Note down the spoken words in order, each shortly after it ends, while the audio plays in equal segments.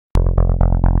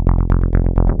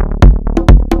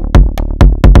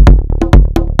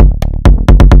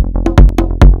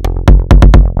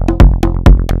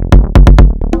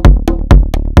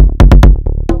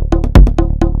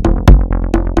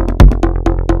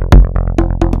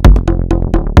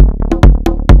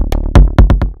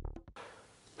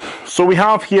So we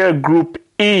have here Group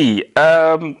E.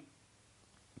 Tottenham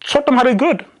had it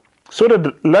good. So did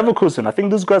Leverkusen. I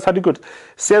think these guys had it good.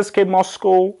 CSKA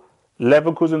Moscow,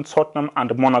 Leverkusen, Tottenham,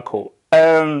 and Monaco.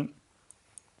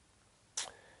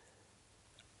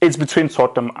 It's between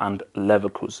Tottenham and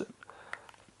Leverkusen.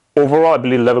 Overall, I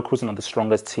believe Leverkusen are the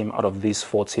strongest team out of these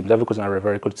four teams. Leverkusen are a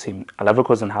very good team.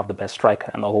 Leverkusen have the best striker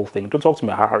and the whole thing. Don't talk to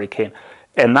me about Harry Kane.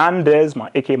 Hernandez,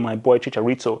 aka my boy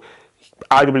Chicharito,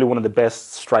 arguably one of the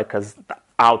best strikers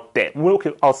out there. Well,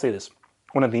 okay, I'll say this.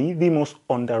 One of the most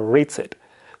underrated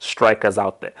strikers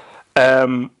out there.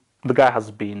 The guy has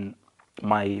been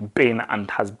my bane and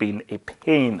has been a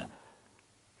pain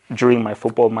during my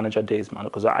football manager days, man,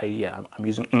 because I'm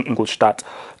using English stat.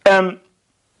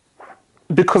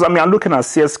 Because, I'm looking at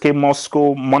CSKA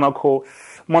Moscow, Monaco.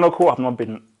 Monaco have not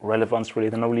been relevant, really.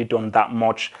 They've not really done that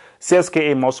much.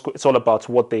 CSKA Moscow, it's all about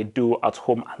what they do at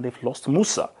home, and they've lost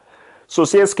Musa. So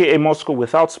CSKA Moscow,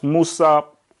 without Musa,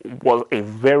 was a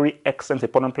very excellent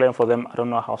opponent player for them. I don't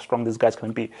know how strong these guys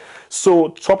can be. So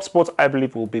top spot, I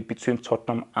believe, will be between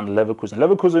Tottenham and Leverkusen.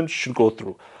 Leverkusen should go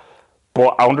through.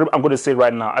 But I'm going to say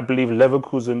right now, I believe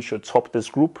Leverkusen should top this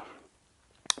group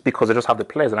because they just have the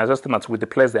players. And I just think that with the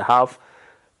players they have,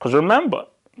 because remember,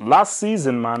 last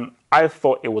season, man, I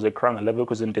thought it was a crime that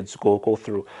Leverkusen did go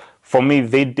through. For me,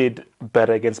 they did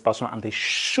better against Barcelona, and they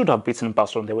should have beaten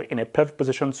Barcelona. They were in a perfect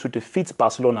position to defeat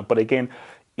Barcelona, but again,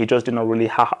 it just did not really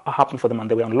happen for them, and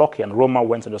they were unlucky, and Roma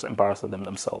went and just embarrassed them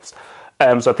themselves.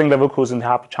 So I think Leverkusen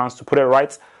have a chance to put it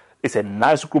right. It's a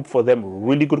nice group for them,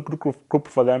 really good group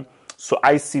for them. So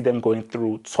I see them going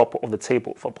through top of the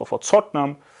table. For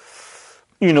Tottenham,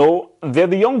 they're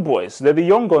the young boys. They're the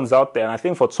young guns out there. And I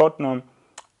think for Tottenham,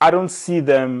 I don't see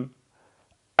them.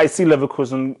 I see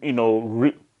Leverkusen,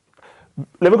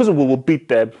 Leverkusen will beat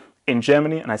them in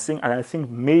Germany. And I think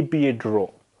maybe a draw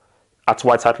at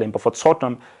White Hart Lane. But for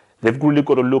Tottenham, they've really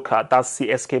got to look at that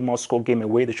CSKA Moscow game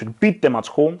away. They should beat them at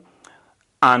home.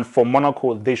 And for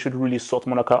Monaco, they should really sort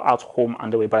Monaco out home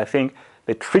and away. But I think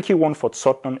the tricky one for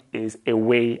Tottenham is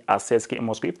away at CSKA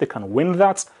Moscow. If they can win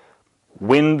that,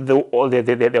 win all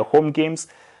their home games,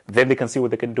 then they can see what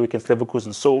they can do against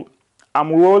Leverkusen. So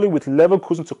I'm rolling with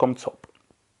Leverkusen to come top.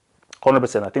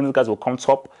 100%. I think these guys will come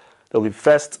top. They'll be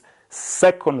first.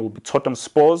 Second will be Tottenham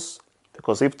Spurs.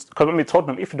 Because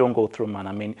Tottenham, if you don't go through,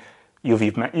 man,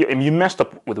 you messed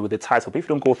up with the title. But if you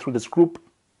don't go through this group,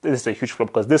 this is a huge flop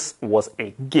because this was a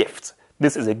gift.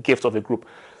 This is a gift of a group.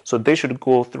 So they should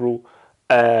go through.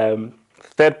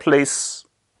 Third place,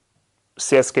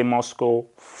 CSKA Moscow.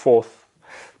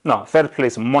 Third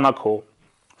place, Monaco.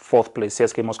 Fourth place,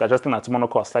 CSKA Moscow. I just think that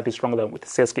Monaco are slightly stronger than with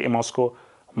CSKA Moscow.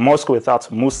 Moscow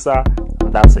without Musa,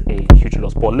 that's a huge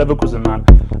loss. But Leverkusen, man,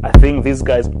 I think these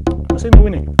guys, I'm saying they're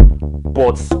winning.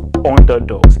 But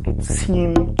underdogs, a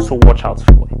team to watch out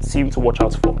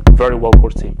for. Very well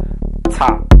coached team.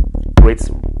 Great,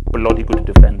 bloody good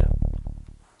defender.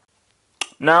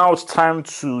 Now it's time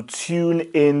to tune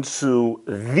into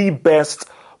the best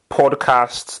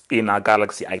podcast in our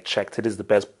galaxy. I checked. It is the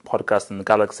best podcast in the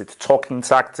galaxy. It's Talking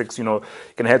Tactics. You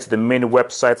can head to the main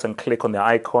websites and click on the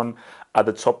icon at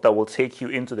the top that will take you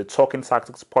into the Talking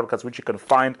Tactics podcast, which you can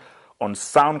find on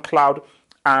SoundCloud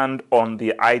and on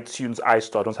the iTunes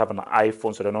iStore. I don't have an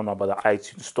iPhone, so I don't know about the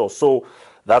iTunes store. So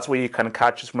that's where you can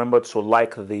catch us. Remember to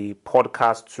like the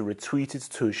podcast, to retweet it,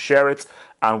 to share it.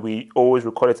 And we always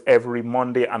record it every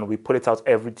Monday, and we put it out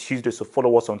every Tuesday. So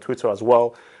follow us on Twitter as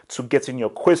well to get in your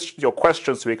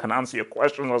questions, so we can answer your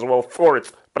questions as well for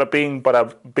it.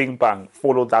 Bada bing bang.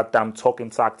 Follow that damn Talking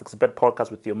Tactics, Bet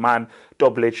podcast with your man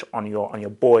Double H on your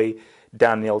boy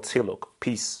Daniel Tillock.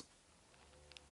 Peace.